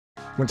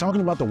When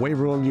talking about the weight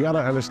room, you got to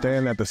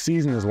understand that the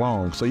season is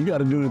long. So you got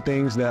to do the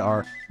things that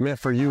are meant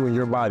for you and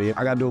your body.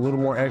 I got to do a little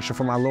more extra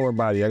for my lower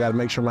body. I got to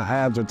make sure my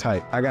abs are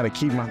tight. I got to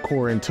keep my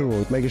core in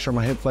tune, making sure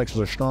my hip flexors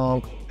are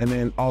strong, and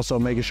then also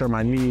making sure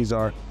my knees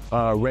are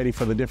ready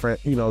for the different,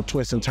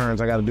 twists and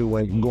turns I got to do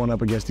when going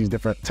up against these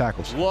different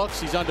tackles.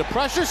 Looks, he's under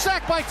pressure,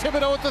 sacked by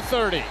Thibodeaux at the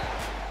 30.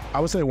 I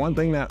would say one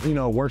thing that,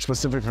 works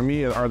specific for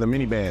me are the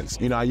mini bands.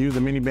 I use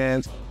the mini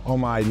bands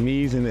on my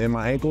knees and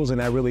my ankles, and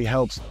that really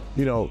helps,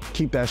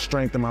 keep that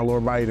strength in my lower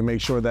body to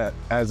make sure that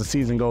as the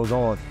season goes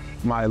on,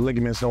 my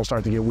ligaments don't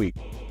start to get weak.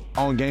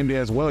 On game day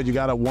as well, you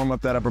got to warm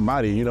up that upper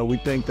body. We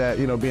think that,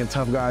 being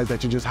tough guys,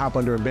 that you just hop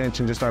under a bench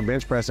and just start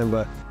bench pressing,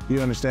 but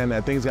you understand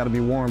that things got to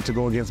be warm to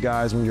go against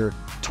guys when you're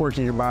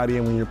twerking your body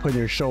and when you're putting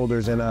your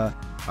shoulders in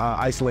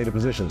isolated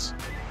positions.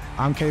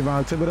 I'm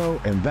Kayvon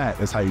Thibodeaux, and that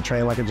is how you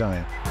train like a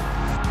giant.